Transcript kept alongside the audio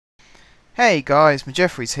Hey guys,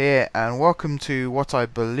 Jeffries here, and welcome to what I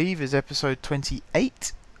believe is episode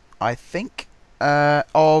 28, I think,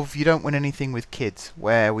 of You Don't Win Anything with Kids,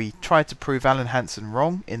 where we tried to prove Alan Hansen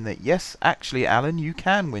wrong in that, yes, actually, Alan, you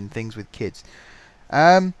can win things with kids.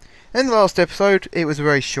 In the last episode, it was a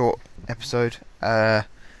very short episode.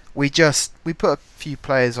 We put a few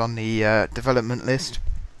players on the development list,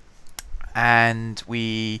 and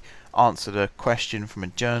we answered a question from a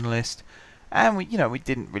journalist. And we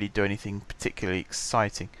didn't really do anything particularly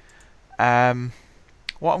exciting. What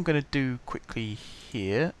I'm going to do quickly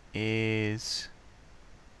here is...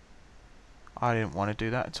 I didn't want to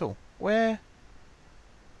do that at all. Where?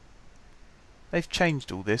 They've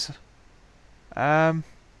changed all this. I'm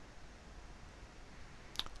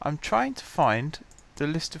trying to find the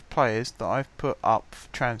list of players that I've put up for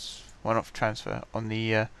not for transfer, on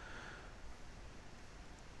the...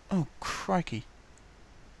 Oh, crikey.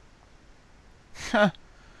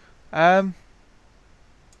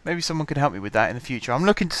 Maybe someone could help me with that in the future. I'm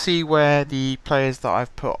looking to see where the players that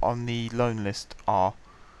I've put on the loan list are.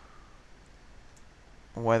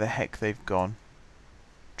 Where the heck they've gone.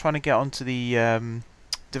 Trying to get onto the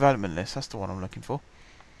development list. That's the one I'm looking for.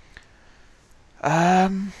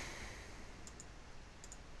 So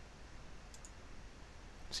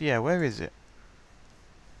yeah, where is it?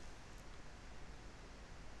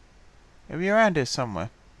 It'll be around here somewhere.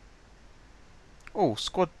 Oh,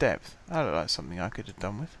 squad depth. That looked like something I could have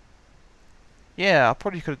done with. Yeah, I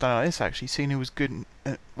probably could have done it like this actually, seeing who was good and,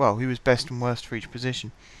 well, who was best and worst for each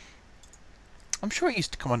position. I'm sure it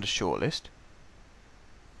used to come under shortlist.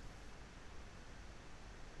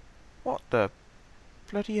 What the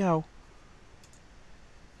bloody hell?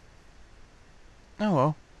 Oh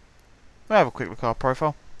well. We'll have a quick look at our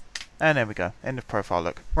profile. And there we go. End of profile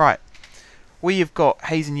look. Right. We have got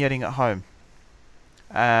Hayes and Yeading at home.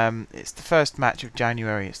 It's the first match of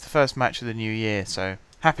January. It's the first match of the new year, so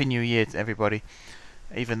Happy New Year to everybody.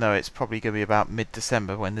 Even though it's probably going to be about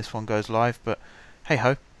mid-December when this one goes live, but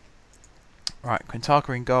hey-ho. Right,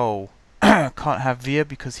 Quintana in goal. Can't have Villa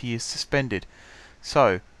because he is suspended.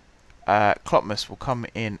 So, Klopmus will come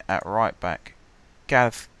in at right back.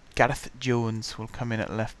 Gareth Jones will come in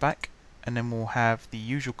at left back. And then we'll have the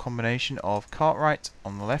usual combination of Cartwright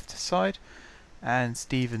on the left side and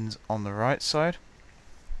Stevens on the right side.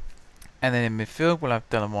 And then in midfield, we'll have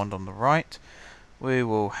Delamond on the right. We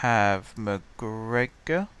will have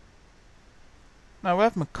McGregor. No, we'll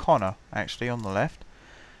have McConnor, actually, on the left.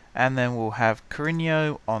 And then we'll have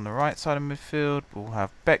Carino on the right side of midfield. We'll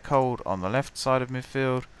have Beckhold on the left side of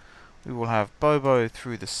midfield. We will have Bobo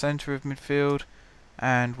through the centre of midfield.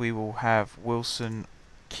 And we will have Wilson,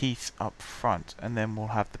 Keith up front. And then we'll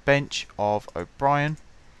have the bench of O'Brien,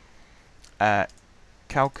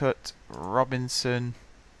 Calcutt, Robinson...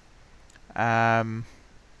 I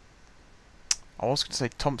was going to say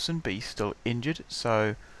Thompson, but he's still injured,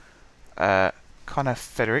 so Connor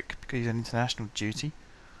Frederick, because he's on international duty.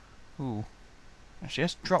 Ooh. Actually,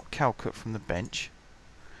 let's drop Calcutt from the bench.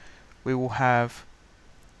 We will have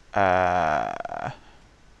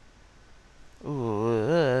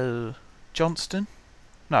Johnston.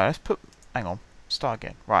 No, let's put... Hang on. Start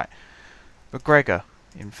again. Right. McGregor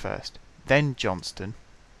in first. Then Johnston.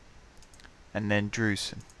 And then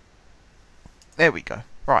Drewson. There we go.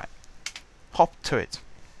 Right. Hop to it.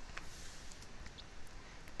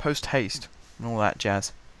 Post haste and all that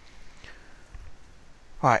jazz.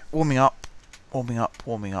 Right, warming up. Warming up,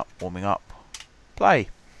 warming up, warming up. Play.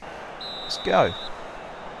 Let's go.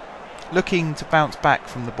 Looking to bounce back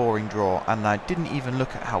from the boring draw, and I didn't even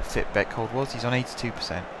look at how fit Beckhold was. He's on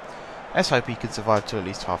 82%. Let's hope he can survive till at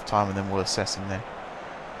least half time, and then we'll assess him then.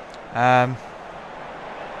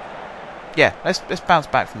 Yeah, let's bounce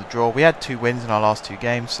back from the draw. We had 2 wins in our last 2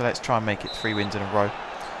 games, so let's try and make it 3 wins in a row.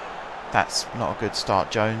 That's not a good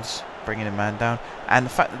start, Jones, bringing a man down. And the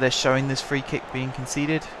fact that they're showing this free kick being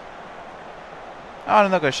conceded... Oh, they're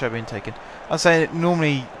not going to show it being taken. I was saying that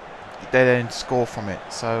normally they don't score from it,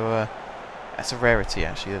 so that's a rarity,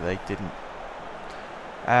 actually, that they didn't.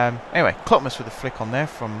 Anyway, Klopmus with a flick on there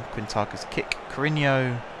from Quintana's kick.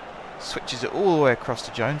 Carino switches it all the way across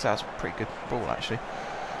to Jones. That was a pretty good ball, actually.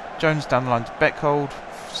 Jones down the line to Beckhold,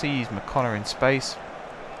 sees McConnor in space,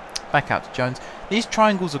 back out to Jones. These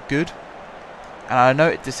triangles are good, and I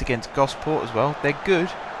noted this against Gosport as well. They're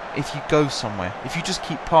good if you go somewhere. If you just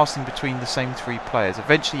keep passing between the same 3 players,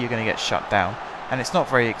 eventually you're going to get shut down, and it's not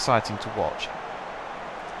very exciting to watch.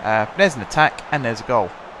 There's an attack, and there's a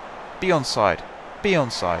goal. Be onside. Be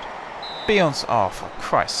onside. Be onside. Oh, for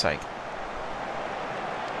Christ's sake.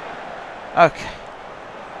 Okay.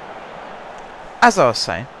 As I was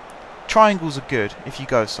saying, triangles are good if you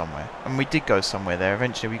go somewhere, and we did go somewhere there.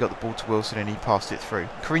 Eventually we got the ball to Wilson and he passed it through.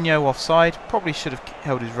 Carino offside, probably should have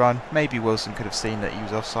held his run. Maybe Wilson could have seen that he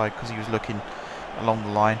was offside because he was looking along the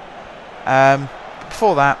line.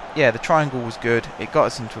 Before that, yeah, the triangle was good. It got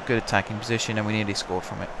us into a good attacking position and we nearly scored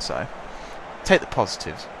from it. So, take the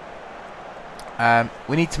positives.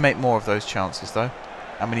 We need to make more of those chances though,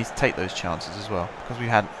 and we need to take those chances as well, because we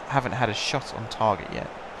haven't had a shot on target yet.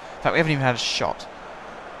 In fact, we haven't even had a shot.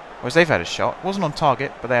 Whereas they've had a shot. It wasn't on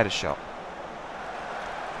target, but they had a shot.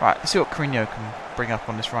 Right, let's see what Carino can bring up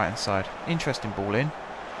on this right hand side. Interesting ball in.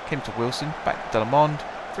 Came to Wilson, back to Delamond,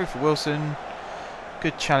 through for Wilson.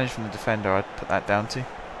 Good challenge from the defender, I'd put that down to.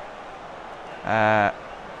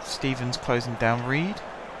 Stevens closing down Reed.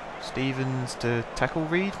 Stevens to tackle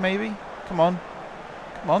Reed, maybe? Come on.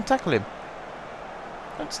 Come on, tackle him.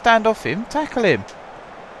 Don't stand off him, tackle him.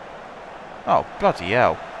 Oh, bloody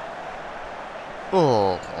hell.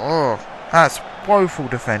 Oh, that's woeful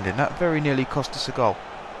defending. That very nearly cost us a goal.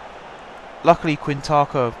 Luckily,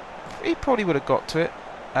 Quintaka, he probably would have got to it.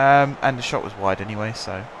 And the shot was wide anyway,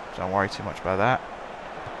 so don't worry too much about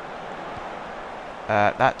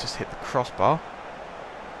that. That just hit the crossbar.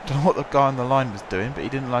 Don't know what the guy on the line was doing, but he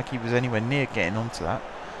didn't like he was anywhere near getting onto that.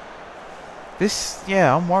 This,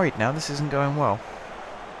 yeah, I'm worried now. This isn't going well.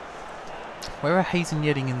 Where are Hayes and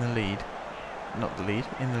Yeading in the lead? Not the lead,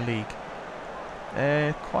 in the league.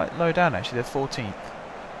 They're quite low down actually, they're 14th.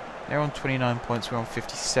 They're on 29 points, we're on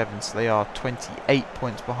 57, so they are 28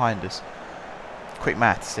 points behind us. Quick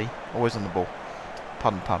math, see? Always on the ball.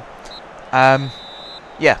 Pun.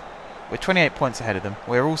 Yeah, we're 28 points ahead of them.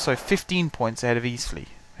 We're also 15 points ahead of Eastleigh,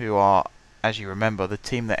 who are, as you remember, the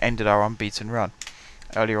team that ended our unbeaten run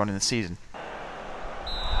earlier on in the season.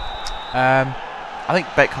 I think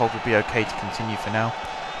Beckhold would be okay to continue for now.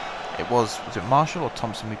 Was it Marshall or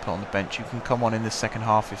Thompson we put on the bench? You can come on in the second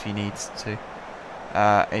half if he needs to.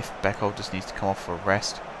 If Beckhold just needs to come off for a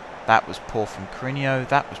rest. That was poor from Carino.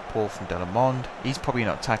 That was poor from Delamond. He's probably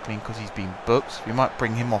not tackling because he's been booked. We might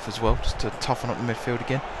bring him off as well, just to toughen up the midfield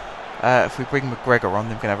again. If we bring McGregor on,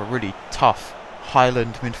 then we're going to have a really tough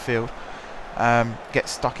Highland midfield. Get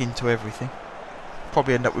stuck into everything.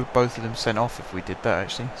 Probably end up with both of them sent off if we did that,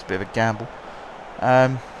 actually. It's a bit of a gamble.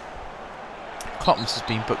 Klopmas has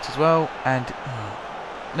been booked as well, and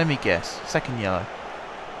let me guess, second yellow.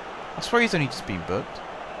 I swear he's only just been booked.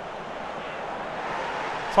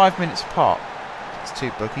 5 minutes apart. It's 2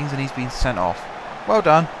 bookings and he's been sent off. Well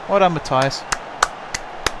done, Matthias.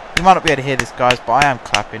 You might not be able to hear this, guys, but I am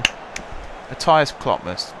clapping. Matthias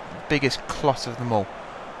Klopmas, biggest clot of them all.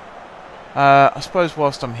 I suppose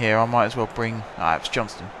whilst I'm here, I might as well bring... it's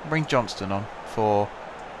Johnston. Bring Johnston on for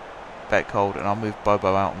Beckhold, and I'll move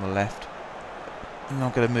Bobo out on the left. And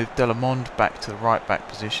I'm going to move Delamond back to the right back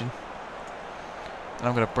position. And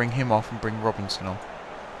I'm going to bring him off and bring Robinson on.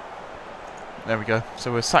 There we go.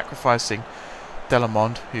 So we're sacrificing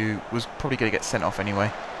Delamond, who was probably going to get sent off anyway.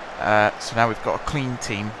 So now we've got a clean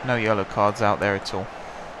team. No yellow cards out there at all.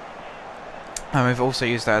 And we've also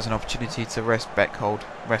used that as an opportunity to rest Beckhold,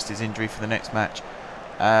 rest his injury for the next match.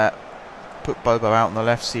 Put Bobo out on the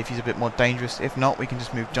left, see if he's a bit more dangerous. If not, we can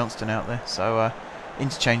just move Johnston out there. So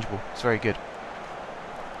interchangeable. It's very good.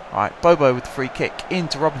 Right, Bobo with the free kick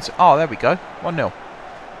into Robinson. Oh, there we go. 1-0.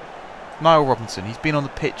 Niall Robinson. He's been on the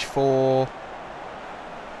pitch for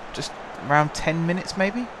just around 10 minutes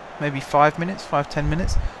maybe? Maybe 5 minutes, 5-10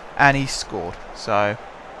 minutes. And he's scored. So,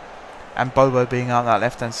 and Bobo being out that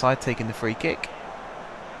left-hand side, taking the free kick.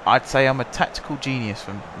 I'd say I'm a tactical genius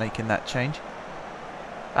for making that change.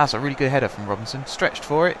 That's a really good header from Robinson. Stretched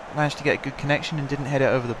for it, managed to get a good connection and didn't head it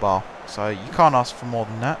over the bar. So you can't ask for more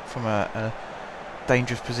than that from a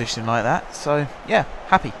dangerous position like that. So yeah,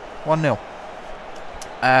 happy. 1-0.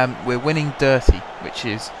 We're winning dirty, which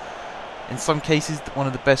is in some cases one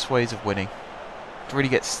of the best ways of winning. To really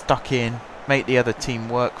get stuck in, make the other team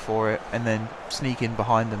work for it, and then sneak in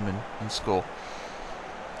behind them and score.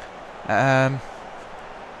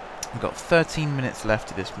 We've got 13 minutes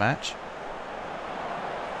left of this match.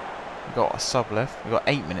 We've got a sub left. We've got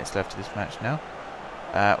 8 minutes left of this match now.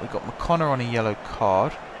 We've got McConnor on a yellow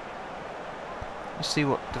card. Let's see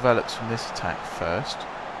what develops from this attack first.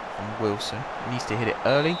 From Wilson. He needs to hit it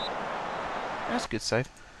early. That's a good save.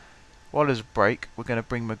 While there's a break, we're going to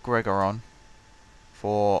bring McGregor on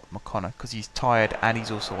for McConnor because he's tired and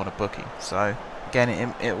he's also on a booking. So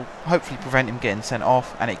again, it'll hopefully prevent him getting sent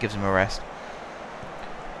off and it gives him a rest.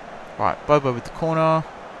 Right, Bobo with the corner.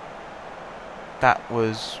 That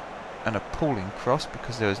was an appalling cross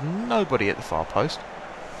because there was nobody at the far post.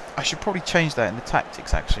 I should probably change that in the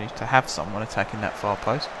tactics actually, to have someone attacking that far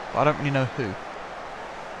post, but I don't really know who.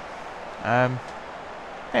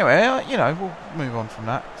 Anyway, you know, we'll move on from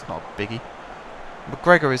that. It's not a biggie.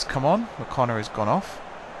 McGregor has come on. O'Connor has gone off.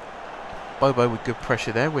 Bobo with good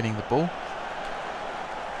pressure there, winning the ball.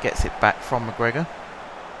 Gets it back from McGregor.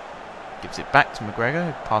 Gives it back to McGregor,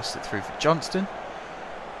 who passes it through for Johnston.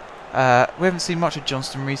 We haven't seen much of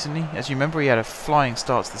Johnston recently. As you remember, he had a flying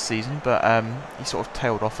start to the season, but he sort of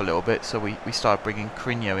tailed off a little bit, so we started bringing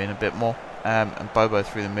Crino in a bit more, and Bobo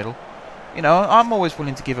through the middle. You know, I'm always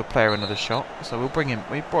willing to give a player another shot, so we brought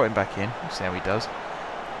him back in. We'll see how he does.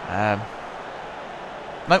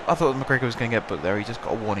 Nope, I thought McGregor was going to get booked there. He just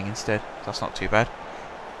got a warning instead. That's not too bad.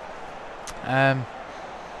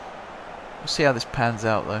 We'll see how this pans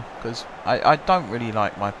out though, because I don't really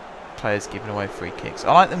like my players giving away free kicks.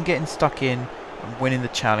 I like them getting stuck in and winning the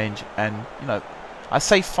challenge, and you know, I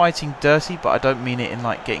say fighting dirty, but I don't mean it in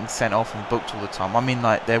like getting sent off and booked all the time. I mean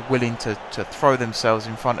like they're willing to throw themselves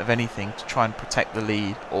in front of anything to try and protect the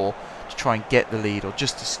lead, or to try and get the lead, or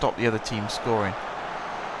just to stop the other team scoring.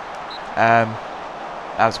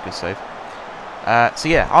 That was a good save. So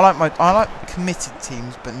yeah, I like committed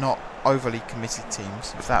teams, but not overly committed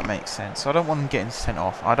teams, if that makes sense. So I don't want them getting sent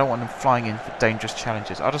off. I don't want them flying in for dangerous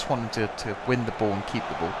challenges. I just want them to win the ball and keep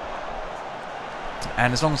the ball.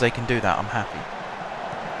 And as long as they can do that, I'm happy.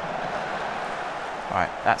 Right,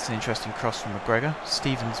 that's an interesting cross from McGregor.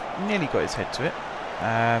 Stevens nearly got his head to it.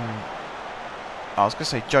 I was going to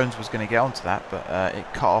say Jones was going to get onto that, but it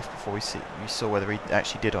cut off before we saw whether he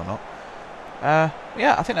actually did or not.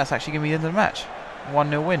 Yeah, I think that's actually going to be the end of the match.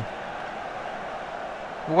 1-0 win.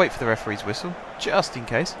 We'll wait for the referee's whistle, just in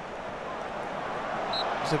case.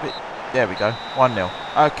 It's a bit... There we go.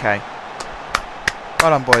 1-0. Okay.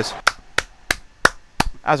 Well done, boys.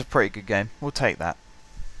 That was a pretty good game. We'll take that.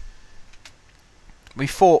 We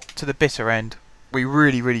fought to the bitter end. We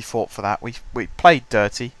really, really fought for that. We played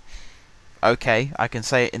dirty. Okay, I can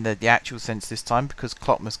say it in the actual sense this time, because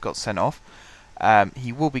Klopmas got sent off.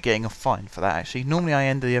 He will be getting a fine for that, actually. Normally I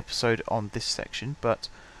end the episode on this section, but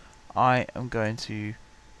I am going to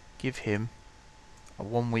give him a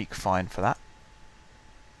 1-week fine for that.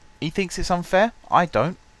 He thinks it's unfair. I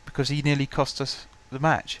don't, because he nearly cost us the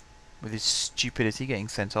match with his stupidity getting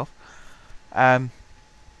sent off.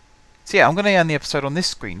 So yeah, I'm going to end the episode on this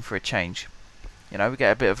screen for a change. You know, we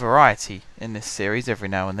get a bit of variety in this series every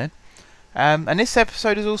now and then. And this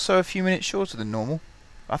episode is also a few minutes shorter than normal.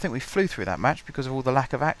 I think we flew through that match because of all the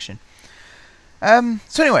lack of action.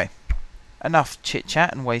 So anyway, enough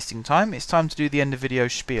chit-chat and wasting time. It's time to do the end of video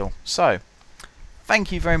spiel. So,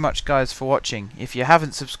 thank you very much guys for watching. If you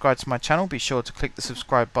haven't subscribed to my channel, be sure to click the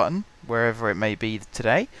subscribe button, wherever it may be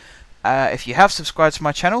today. If you have subscribed to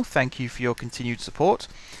my channel, thank you for your continued support.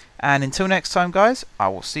 And until next time guys, I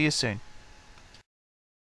will see you soon.